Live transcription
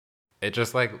it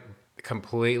just like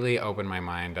completely opened my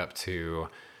mind up to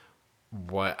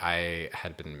what I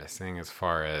had been missing as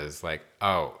far as like,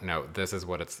 oh no, this is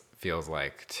what it feels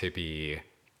like to be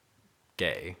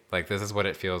gay. Like this is what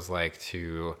it feels like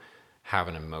to have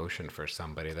an emotion for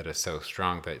somebody that is so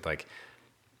strong that like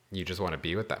you just want to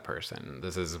be with that person.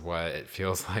 This is what it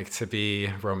feels like to be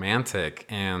romantic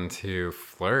and to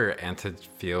flirt and to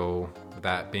feel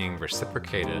that being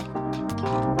reciprocated.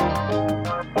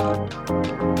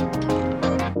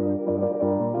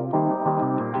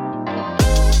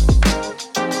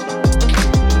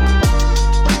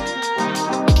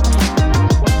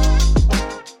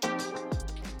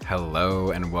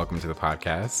 Hello and welcome to the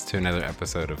podcast, to another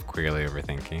episode of Queerly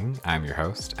Overthinking. I'm your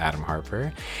host, Adam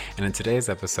Harper, and in today's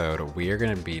episode, we are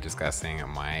going to be discussing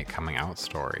my coming out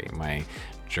story, my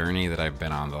journey that I've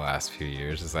been on the last few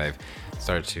years as I've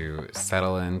started to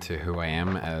settle into who I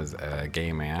am as a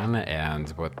gay man and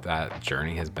what that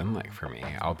journey has been like for me.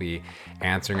 I'll be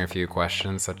answering a few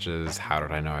questions such as how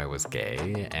did I know I was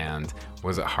gay, and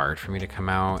was it hard for me to come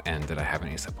out, and did I have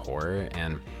any support,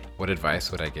 and what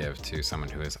advice would I give to someone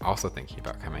who is also thinking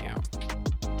about coming out?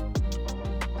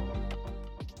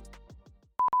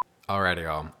 Alrighty,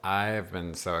 y'all. I've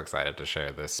been so excited to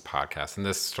share this podcast and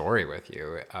this story with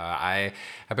you. I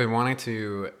have been wanting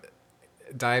to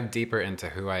dive deeper into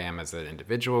who I am as an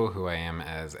individual, who I am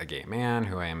as a gay man,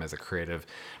 who I am as a creative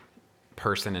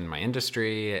person in my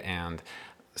industry, and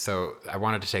so I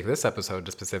wanted to take this episode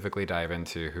to specifically dive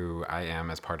into who I am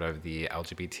as part of the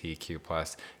LGBTQ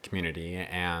plus community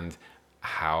and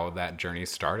how that journey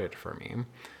started for me.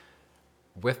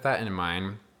 With that in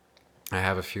mind, I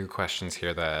have a few questions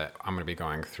here that I'm going to be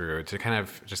going through to kind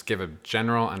of just give a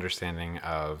general understanding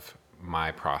of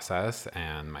my process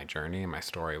and my journey and my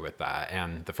story with that.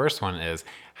 And the first one is,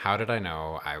 how did I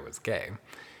know I was gay?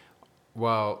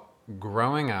 Well,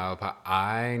 growing up,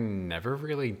 I never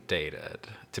really dated,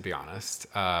 to be honest.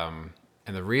 And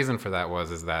the reason for that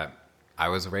is that I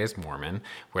was raised Mormon,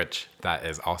 which that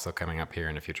is also coming up here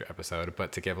in a future episode.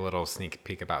 But to give a little sneak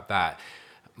peek about that,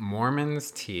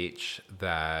 Mormons teach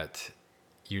that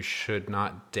you should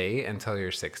not date until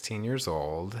you're 16 years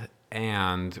old.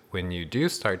 And when you do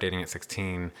start dating at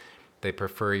 16, they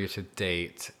prefer you to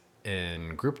date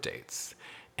in group dates.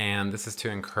 And this is to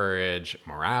encourage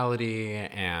morality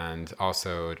and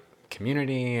also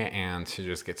community and to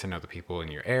just get to know the people in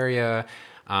your area,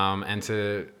 and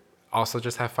to also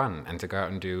just have fun and to go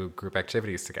out and do group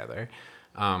activities together.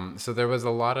 So there was a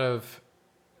lot of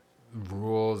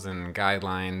rules and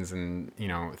guidelines and,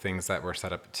 things that were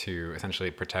set up to essentially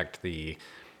protect the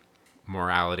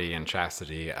morality and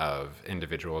chastity of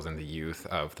individuals and the youth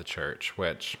of the church,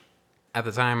 which at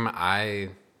the time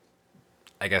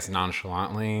I guess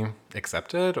nonchalantly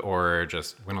accepted or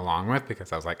just went along with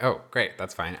because I was like, oh, great,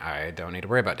 that's fine. I don't need to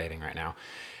worry about dating right now.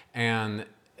 And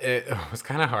it was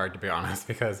kind of hard, to be honest,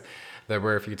 because there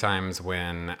were a few times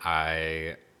when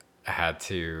I had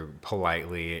to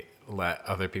politely let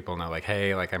other people know, like,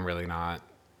 hey, like, I'm really not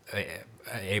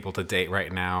able to date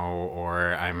right now,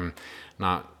 or I'm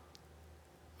not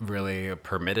really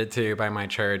permitted to by my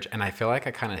church. And I feel like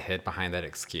I kind of hid behind that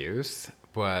excuse,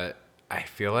 but I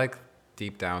feel like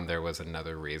deep down there was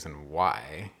another reason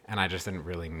why, and I just didn't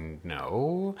really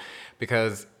know,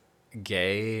 because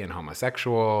gay and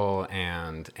homosexual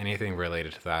and anything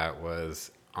related to that was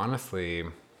honestly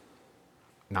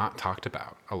not talked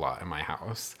about a lot in my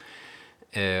house.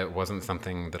 It wasn't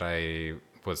something that I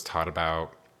was taught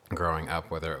about growing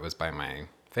up, whether it was by my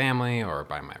family or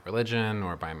by my religion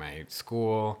or by my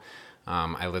school.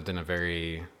 I lived in a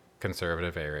very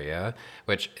conservative area,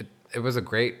 which it was a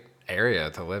great area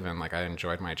to live in. Like, I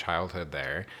enjoyed my childhood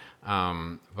there,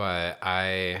 but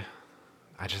I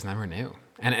just never knew.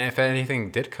 And if anything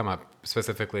did come up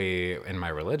specifically in my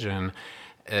religion,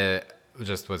 it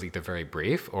just was either very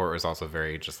brief or it was also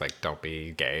very just like, don't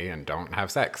be gay and don't have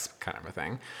sex kind of a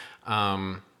thing.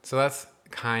 So that's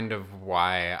kind of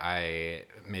why I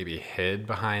maybe hid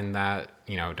behind that,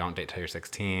 don't date till you're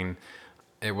 16.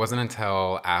 It wasn't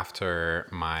until after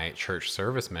my church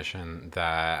service mission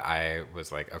that I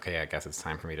was like, okay, I guess it's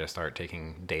time for me to start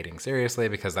taking dating seriously,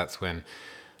 because that's when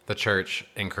the church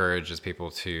encourages people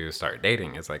to start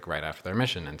dating. It's like right after their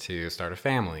mission and to start a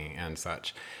family and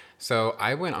such. So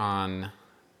I went on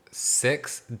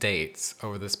 6 dates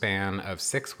over the span of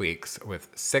 6 weeks with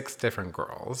 6 different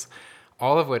girls,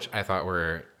 all of which I thought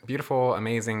were beautiful,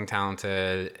 amazing,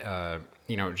 talented,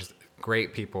 just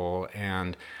great people.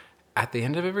 And at the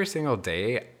end of every single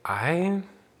day, I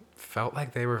felt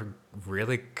like they were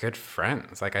really good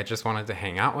friends. Like, I just wanted to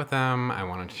hang out with them. I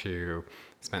wanted to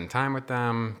spend time with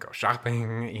them, go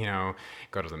shopping,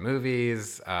 go to the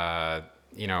movies,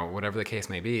 whatever the case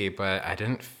may be, but I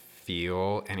didn't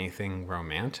feel anything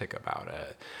romantic about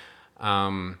it.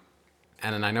 And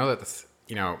then I know that this,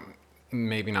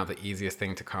 maybe not the easiest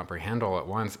thing to comprehend all at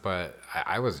once, but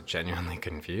I was genuinely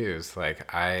confused.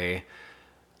 Like I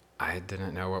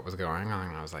didn't know what was going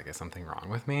on. I was like, is something wrong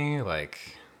with me? Like,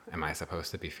 am I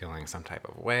supposed to be feeling some type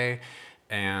of way?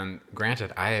 And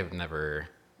granted,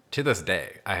 to this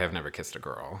day, I have never kissed a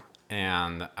girl.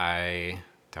 And I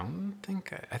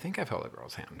think I've held a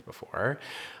girl's hand before.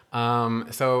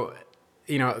 So,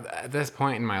 at this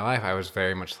point in my life, I was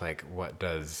very much like, what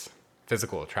does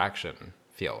physical attraction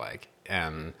feel like?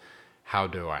 And how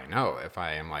do I know if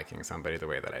I am liking somebody the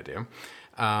way that I do?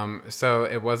 So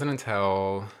it wasn't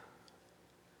until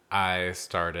I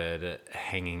started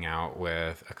hanging out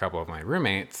with a couple of my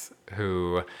roommates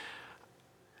who,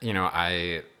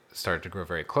 I started to grow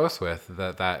very close with,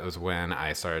 that was when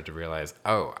I started to realize,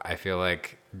 oh, I feel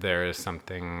like there is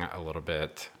something a little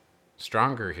bit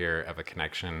stronger here of a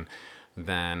connection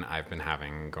than I've been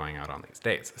having going out on these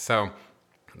dates. So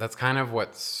that's kind of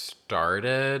what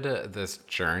started this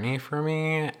journey for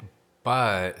me,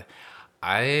 but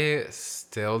I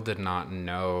still did not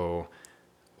know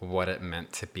what it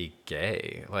meant to be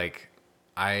gay. Like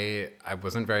I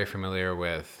wasn't very familiar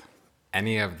with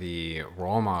any of the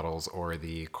role models or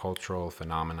the cultural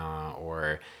phenomena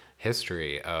or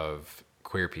history of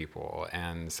queer people.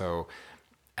 And so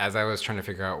as I was trying to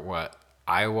figure out what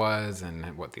I was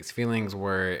and what these feelings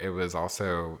were, it was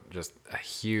also just a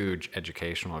huge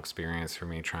educational experience for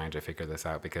me trying to figure this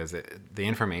out because the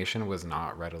information was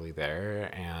not readily there.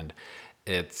 And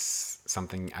it's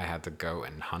something I had to go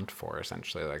and hunt for,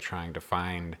 essentially, like trying to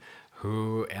find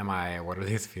who am I, what are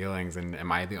these feelings, and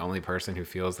am I the only person who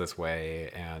feels this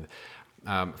way? And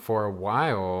for a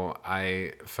while,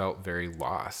 I felt very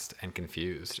lost and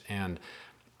confused, and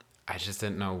I just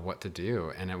didn't know what to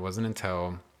do. And it wasn't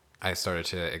until I started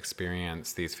to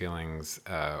experience these feelings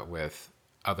with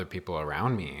other people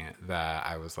around me that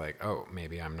I was like, oh,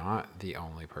 maybe I'm not the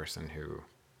only person who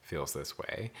feels this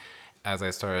way. As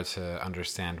I started to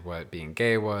understand what being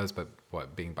gay was, but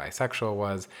what being bisexual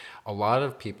was, a lot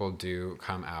of people do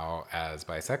come out as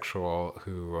bisexual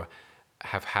who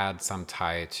have had some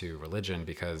tie to religion,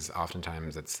 because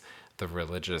oftentimes it's the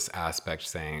religious aspect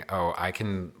saying, oh, I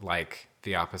can like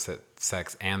the opposite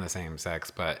sex and the same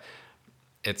sex, but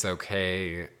it's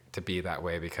okay to be that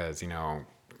way because,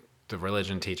 the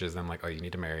religion teaches them like, oh, you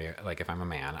need to marry, like if I'm a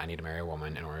man, I need to marry a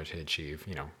woman in order to achieve,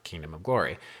 kingdom of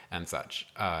glory and such,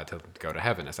 to go to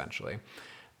heaven, essentially.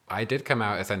 I did come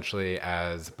out essentially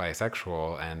as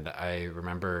bisexual, and I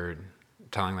remember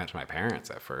telling that to my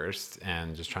parents at first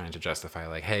and just trying to justify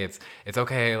like, hey, it's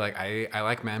okay, like I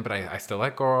like men, but I still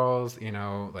like girls,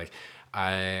 like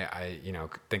I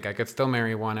think I could still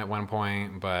marry one at one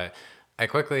point, but I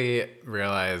quickly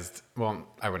realized, well,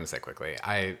 I wouldn't say quickly.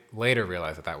 I later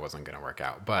realized that wasn't going to work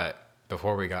out. But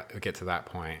before we get to that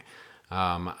point,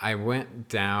 I went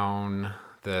down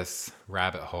this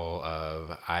rabbit hole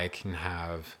of I can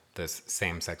have this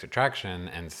same-sex attraction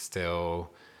and still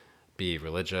be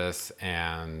religious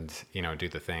and, do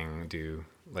the thing, do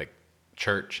like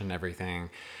church and everything.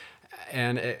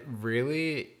 And it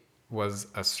really was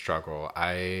a struggle.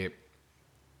 I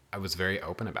was very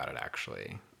open about it,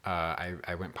 actually.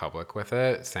 I went public with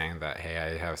it, saying that, hey,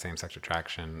 I have same-sex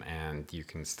attraction and you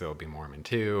can still be Mormon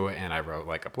too. And I wrote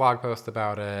like a blog post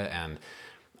about it, and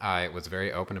I was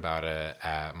very open about it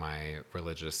at my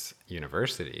religious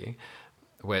university,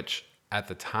 which at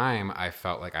the time I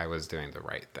felt like I was doing the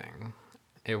right thing.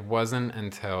 It wasn't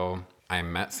until I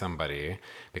met somebody,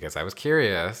 because I was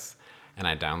curious, and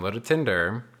I downloaded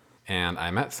Tinder, and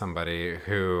I met somebody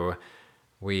who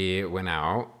we went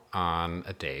out on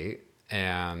a date,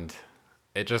 and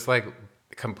it just like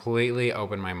completely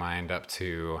opened my mind up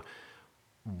to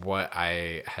what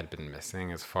I had been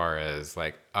missing, as far as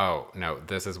like, oh no,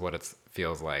 this is what it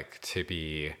feels like to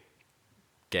be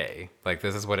gay. Like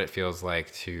this is what it feels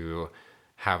like to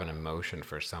have an emotion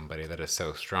for somebody that is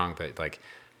so strong that like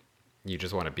you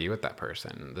just want to be with that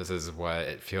person. This is what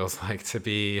it feels like to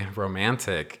be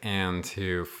romantic and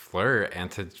to flirt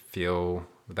and to feel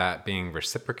that being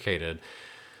reciprocated.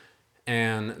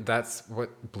 And that's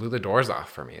what blew the doors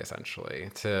off for me, essentially,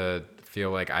 to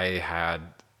feel like I had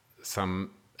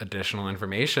some additional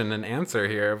information and answer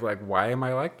here of like, why am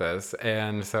I like this?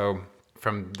 And so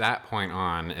from that point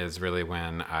on is really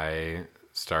when I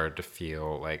started to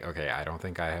feel like, okay, I don't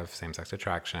think I have same-sex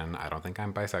attraction. I don't think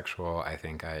I'm bisexual. I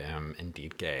think I am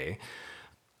indeed gay.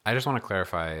 I just want to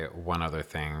clarify one other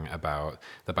thing about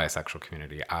the bisexual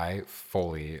community. I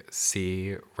fully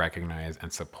see, recognize,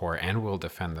 and support and will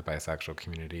defend the bisexual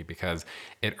community because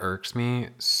it irks me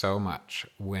so much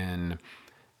when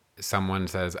someone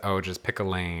says, "Oh, just pick a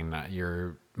lane.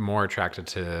 You're more attracted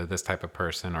to this type of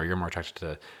person, or you're more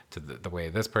attracted to the way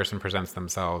this person presents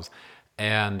themselves,"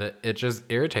 and it just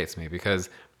irritates me because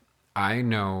I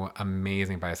know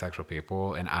amazing bisexual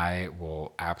people, and I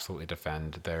will absolutely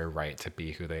defend their right to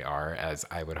be who they are, as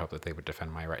I would hope that they would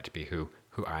defend my right to be who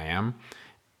I am.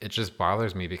 It just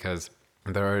bothers me because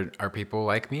there are people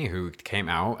like me who came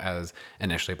out as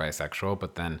initially bisexual,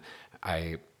 but then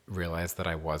I realized that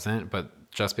I wasn't.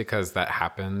 But just because that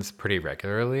happens pretty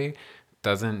regularly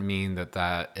doesn't mean that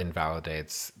that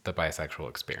invalidates the bisexual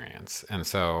experience. And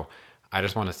so I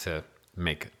just wanted to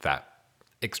make that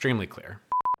extremely clear.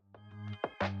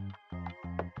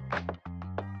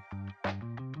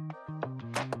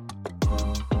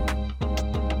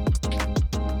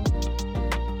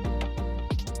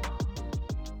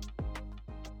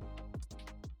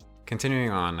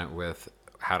 Continuing on with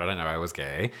how did I know I was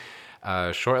gay?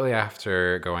 Shortly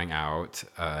after going out,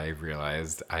 I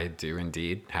realized I do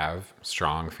indeed have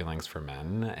strong feelings for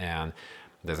men, and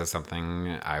this is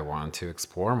something I want to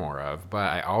explore more of.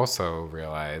 But I also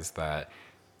realized that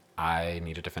I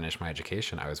needed to finish my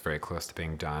education. I was very close to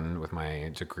being done with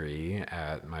my degree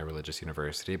at my religious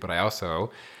university, but I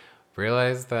also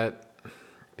realized that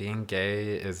being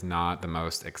gay is not the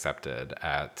most accepted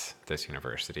at this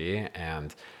university.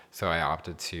 And so I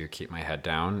opted to keep my head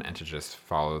down and to just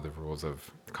follow the rules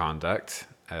of conduct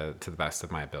to the best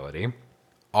of my ability.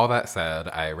 All that said,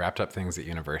 I wrapped up things at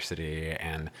university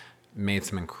and made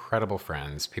some incredible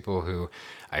friends, people who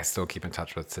I still keep in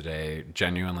touch with today,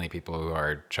 genuinely people who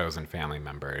are chosen family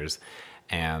members.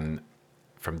 And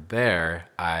from there,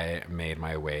 I made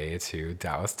my way to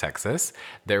Dallas, Texas.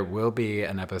 There will be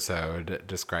an episode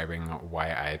describing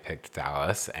why I picked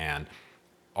Dallas and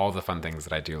all the fun things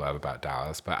that I do love about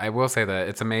Dallas. But I will say that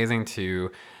it's amazing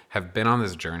to have been on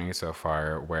this journey so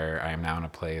far where I am now in a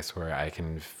place where I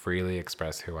can freely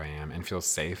express who I am and feel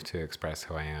safe to express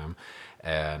who I am.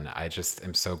 And I just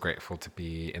am so grateful to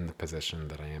be in the position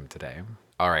that I am today.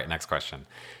 All right, next question.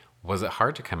 Was it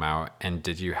hard to come out, and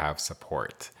did you have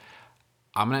support?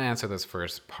 I'm going to answer this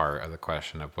first part of the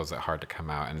question of was it hard to come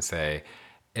out and say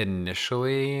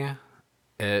initially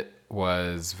it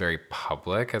was very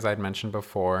public, as I'd mentioned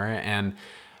before. And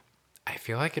I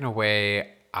feel like in a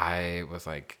way I was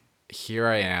like, here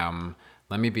I am.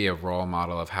 Let me be a role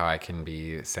model of how I can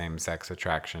be same-sex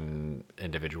attraction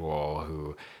individual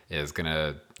who is going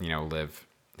to, live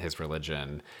his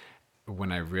religion.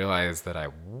 When I realized that I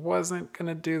wasn't going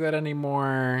to do that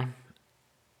anymore,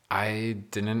 I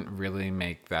didn't really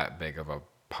make that big of a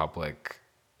public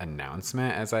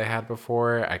announcement as I had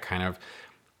before. I kind of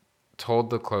told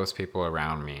the close people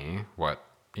around me where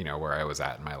I was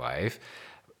at in my life.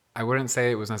 I wouldn't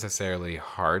say it was necessarily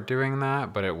hard doing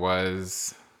that, but it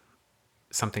was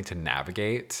something to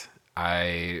navigate.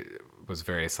 I was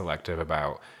very selective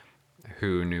about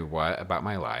who knew what about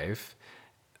my life.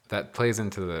 That plays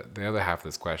into the other half of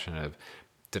this question of,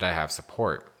 did I have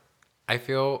support? I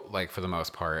feel like for the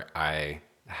most part, I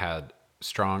had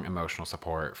strong emotional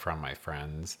support from my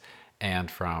friends and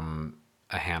from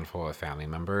a handful of family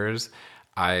members.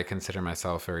 I consider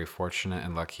myself very fortunate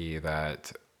and lucky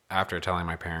that after telling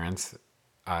my parents,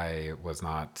 I was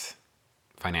not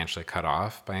financially cut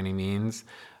off by any means.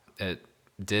 It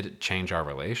did change our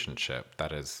relationship,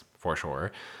 that is for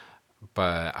sure.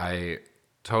 But I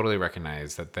totally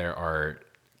recognize that there are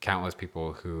countless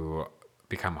people who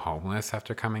become homeless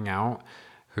after coming out,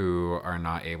 who are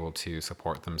not able to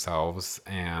support themselves.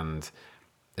 And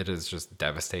it is just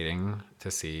devastating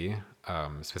to see,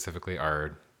 specifically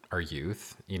our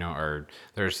youth.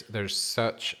 There's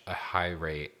such a high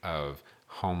rate of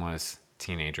homeless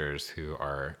teenagers who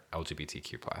are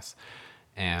LGBTQ plus,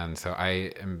 and so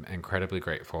I am incredibly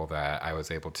grateful that I was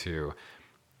able to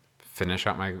finish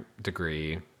out my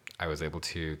degree. I was able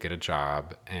to get a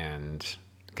job and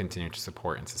continue to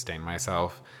support and sustain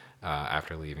myself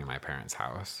after leaving my parents'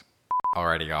 house.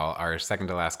 Alrighty, y'all. Our second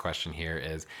to last question here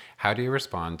is, how do you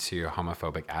respond to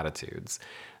homophobic attitudes?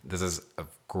 This is a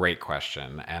great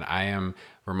question, and I am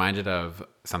reminded of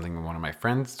something one of my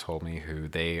friends told me, who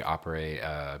they operate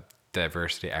a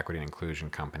diversity, equity, and inclusion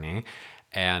company,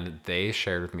 and they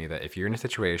shared with me that if you're in a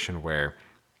situation where,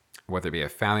 whether it be a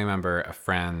family member, a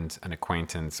friend, an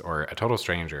acquaintance, or a total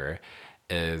stranger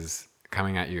is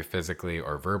coming at you physically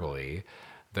or verbally,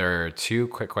 there are two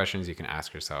quick questions you can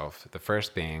ask yourself. The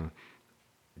first being,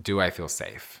 do I feel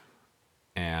safe?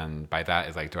 And by that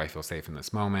is like, do I feel safe in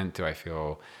this moment? Do I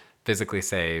feel physically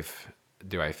safe?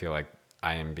 Do I feel like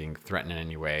I am being threatened in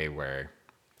any way where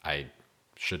I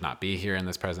should not be here in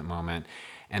this present moment?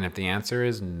 And if the answer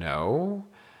is no,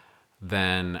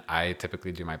 then I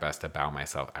typically do my best to bow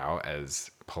myself out as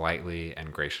politely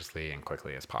and graciously and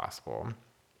quickly as possible.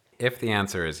 If the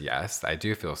answer is yes, I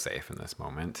do feel safe in this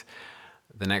moment.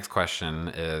 The next question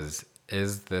is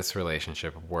this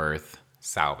relationship worth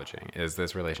salvaging? Is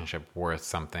this relationship worth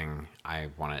something I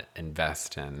want to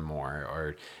invest in more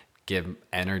or give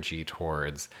energy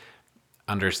towards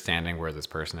understanding where this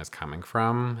person is coming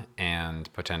from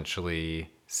and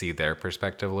potentially see their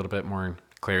perspective a little bit more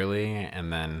clearly,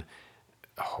 and then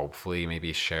hopefully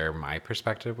maybe share my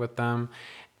perspective with them?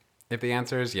 If the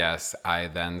answer is yes, I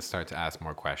then start to ask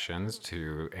more questions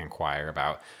to inquire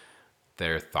about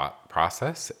their thought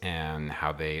process and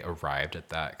how they arrived at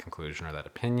that conclusion or that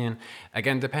opinion.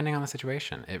 Again, depending on the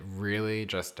situation, it really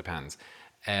just depends.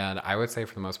 And I would say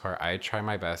for the most part, I try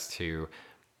my best to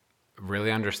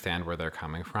really understand where they're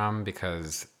coming from,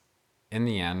 because in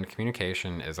the end,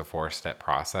 communication is a 4-step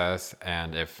process.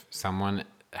 And if someone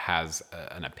has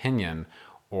an opinion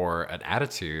or an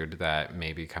attitude that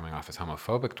may be coming off as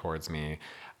homophobic towards me,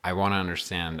 I want to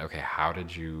understand, okay, how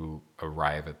did you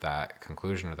arrive at that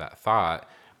conclusion or that thought?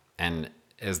 And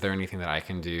is there anything that I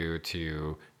can do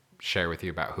to share with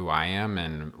you about who I am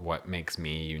and what makes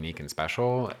me unique and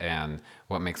special and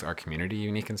what makes our community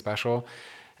unique and special?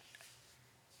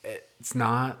 It's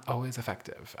not always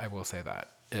effective, I will say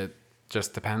that. It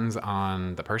just depends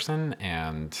on the person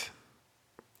and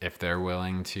if they're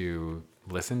willing to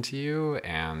listen to you,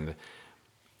 and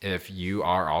if you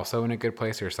are also in a good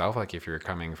place yourself, like if you're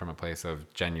coming from a place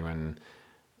of genuine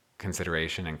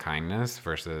consideration and kindness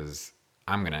versus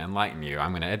I'm going to enlighten you,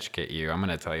 I'm going to educate you, I'm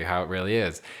going to tell you how it really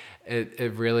is.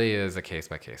 It really is a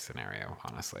case-by-case scenario,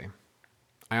 honestly.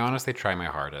 I honestly try my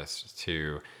hardest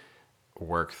to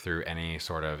work through any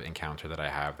sort of encounter that I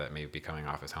have that may be coming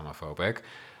off as homophobic.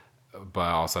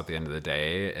 But also at the end of the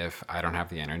day, if I don't have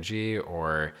the energy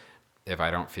or if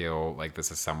I don't feel like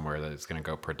this is somewhere that is going to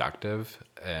go productive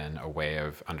in a way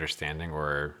of understanding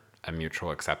or a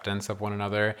mutual acceptance of one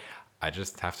another, I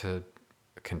just have to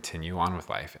continue on with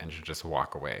life and just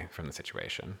walk away from the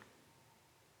situation.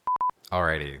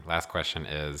 Alrighty, last question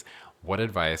is, what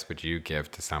advice would you give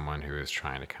to someone who is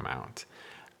trying to come out?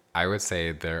 I would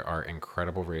say there are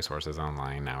incredible resources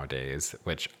online nowadays,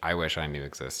 which I wish I knew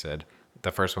existed.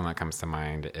 The first one that comes to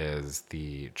mind is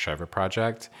the Trevor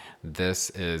Project. This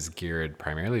is geared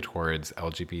primarily towards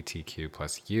LGBTQ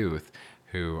plus youth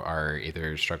who are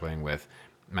either struggling with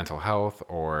mental health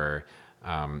or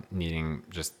needing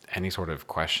just any sort of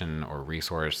question or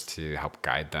resource to help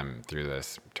guide them through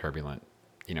this turbulent,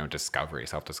 discovery,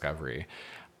 self-discovery.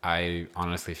 I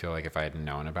honestly feel like if I had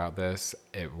known about this,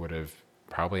 it would have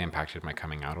probably impacted my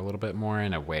coming out a little bit more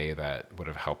in a way that would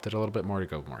have helped it a little bit more to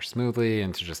go more smoothly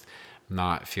and to just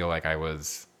not feel like I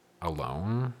was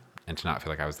alone and to not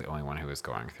feel like I was the only one who was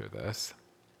going through this.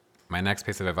 My next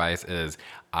piece of advice is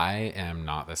I am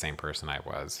not the same person I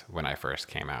was when I first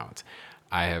came out.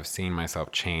 I have seen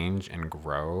myself change and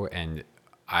grow, and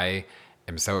I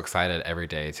am so excited every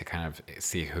day to kind of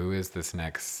see who is this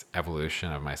next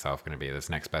evolution of myself going to be, this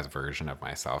next best version of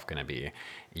myself going to be.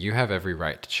 You have every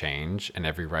right to change and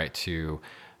every right to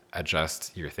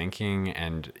adjust your thinking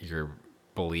and your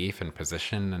belief and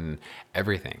position and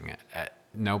everything.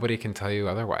 Nobody can tell you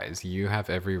otherwise. You have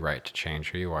every right to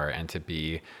change who you are and to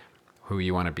be who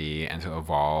you want to be and to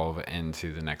evolve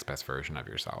into the next best version of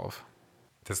yourself.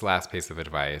 This last piece of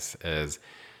advice is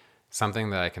something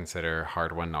that I consider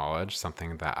hard-won knowledge,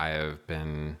 something that I have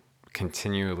been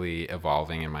continually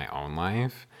evolving in my own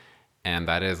life, and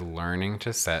that is learning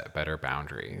to set better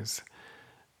boundaries.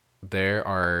 There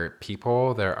are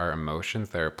people, there are emotions,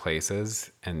 there are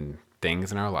places and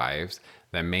things in our lives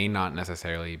that may not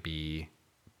necessarily be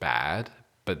bad,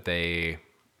 but they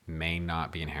may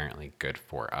not be inherently good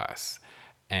for us.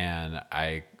 And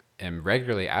I am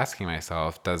regularly asking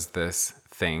myself, does this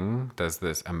thing, does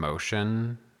this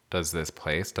emotion, does this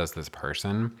place, does this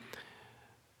person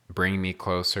bring me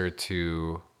closer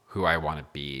to who I want to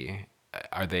be?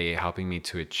 Are they helping me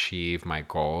to achieve my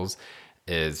goals?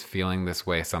 Is feeling this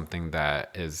way something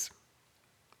that is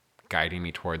guiding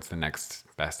me towards the next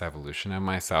best evolution of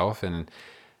myself? And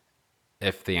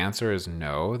if the answer is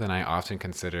no, then I often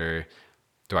consider,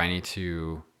 do I need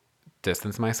to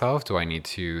distance myself? Do I need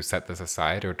to set this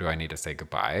aside, or do I need to say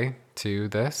goodbye to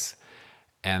this?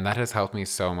 And that has helped me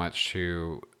so much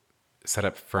to set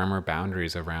up firmer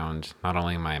boundaries around not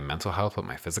only my mental health, but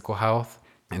my physical health,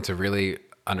 and to really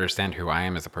understand who I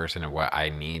am as a person and what I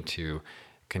need to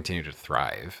continue to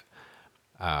thrive.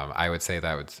 I would say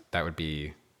that would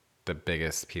be the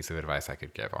biggest piece of advice I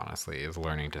could give, honestly, is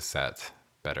learning to set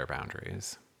better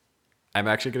boundaries. I'm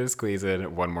actually going to squeeze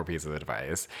in one more piece of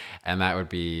advice, and that would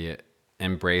be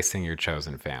embracing your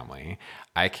chosen family.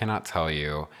 I cannot tell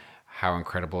you how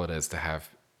incredible it is to have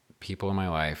people in my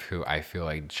life who I feel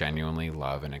like genuinely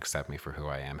love and accept me for who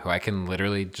I am, who I can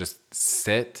literally just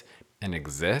sit and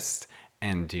exist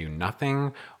and do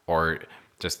nothing or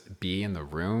just be in the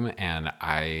room, and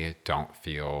I don't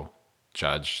feel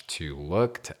judged to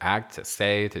look, to act, to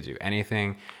say, to do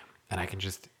anything. And I can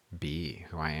just be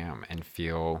who I am and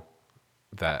feel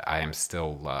that I am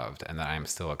still loved and that I am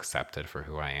still accepted for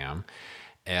who I am.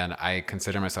 And I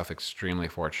consider myself extremely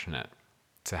fortunate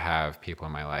to have people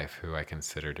in my life who I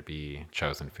consider to be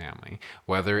chosen family,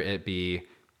 whether it be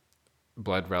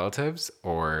blood relatives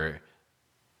or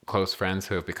close friends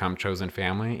who have become chosen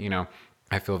family.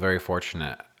 I feel very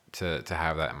fortunate to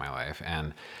have that in my life.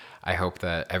 And I hope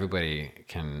that everybody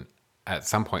can, at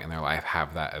some point in their life,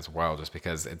 have that as well, just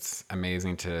because it's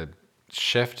amazing to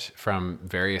shift from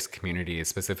various communities,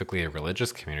 specifically a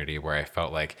religious community where I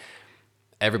felt like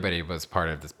everybody was part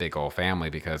of this big old family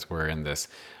because we're in this,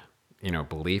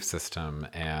 belief system.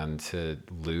 And to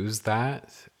lose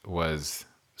that was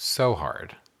so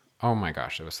hard. Oh my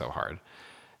gosh, it was so hard.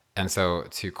 And so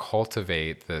to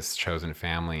cultivate this chosen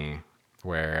family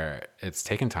where it's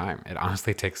taken time, it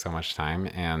honestly takes so much time.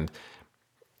 And,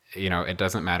 it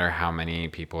doesn't matter how many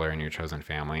people are in your chosen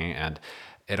family. And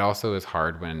it also is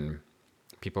hard when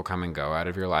people come and go out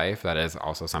of your life. That is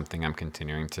also something I'm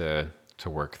continuing to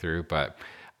work through, but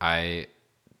I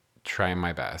try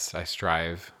my best. I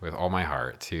strive with all my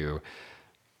heart to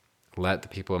let the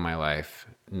people in my life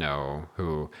know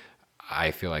who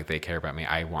I feel like they care about me.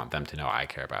 I want them to know I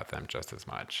care about them just as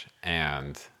much.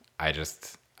 And I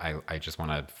just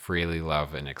want to freely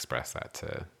love and express that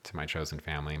to my chosen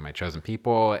family, my chosen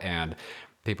people, and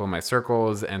people in my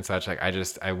circles and such. Like,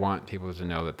 I want people to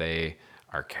know that they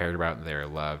are cared about and they're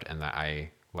loved, and that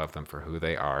I love them for who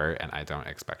they are, and I don't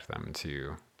expect them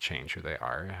to change who they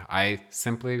are. I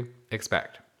simply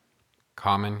expect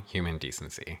common human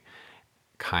decency,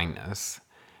 kindness,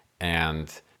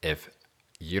 and if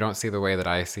you don't see the way that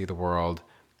I see the world,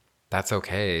 that's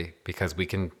okay, because we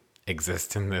can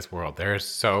exist in this world. There is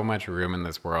so much room in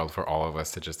this world for all of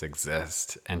us to just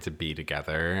exist and to be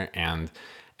together. And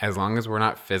as long as we're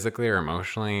not physically or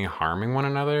emotionally harming one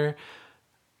another,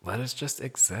 let us just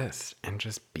exist and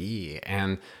just be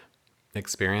and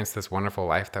experience this wonderful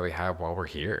life that we have while we're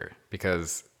here,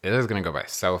 because it is going to go by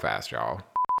so fast, y'all.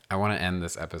 I want to end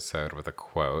this episode with a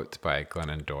quote by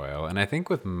Glennon Doyle. And I think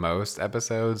with most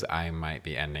episodes, I might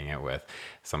be ending it with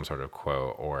some sort of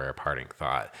quote or a parting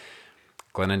thought.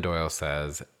 Glennon Doyle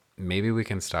says, "Maybe we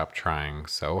can stop trying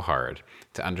so hard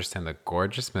to understand the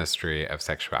gorgeous mystery of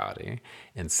sexuality.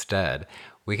 Instead,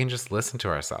 we can just listen to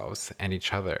ourselves and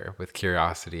each other with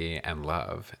curiosity and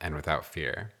love and without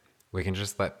fear. We can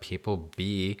just let people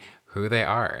be who they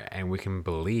are, and we can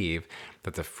believe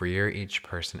that the freer each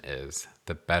person is,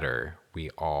 the better we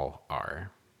all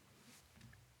are."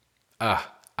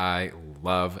 I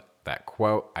love that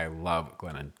quote. I love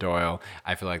Glennon Doyle.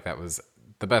 I feel like that was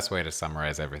the best way to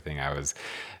summarize everything I was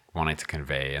wanting to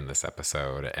convey in this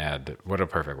episode, and what a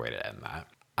perfect way to end that.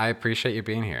 I appreciate you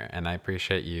being here, and I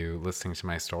appreciate you listening to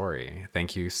my story.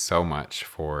 Thank you so much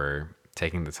for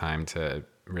taking the time to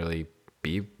really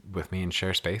be with me and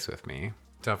share space with me.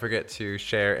 Don't forget to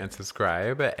share and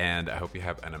subscribe, and I hope you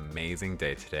have an amazing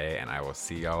day today, and I will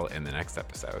see y'all in the next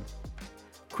episode.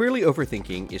 Queerly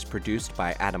Overthinking is produced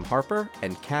by Adam Harper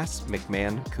and Cass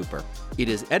McMahon Cooper. It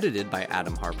is edited by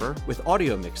Adam Harper with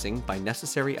audio mixing by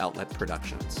Necessary Outlet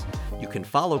Productions. You can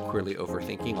follow Queerly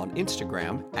Overthinking on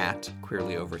Instagram at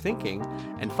Queerly Overthinking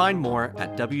and find more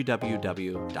at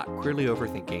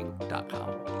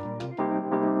www.queerlyoverthinking.com.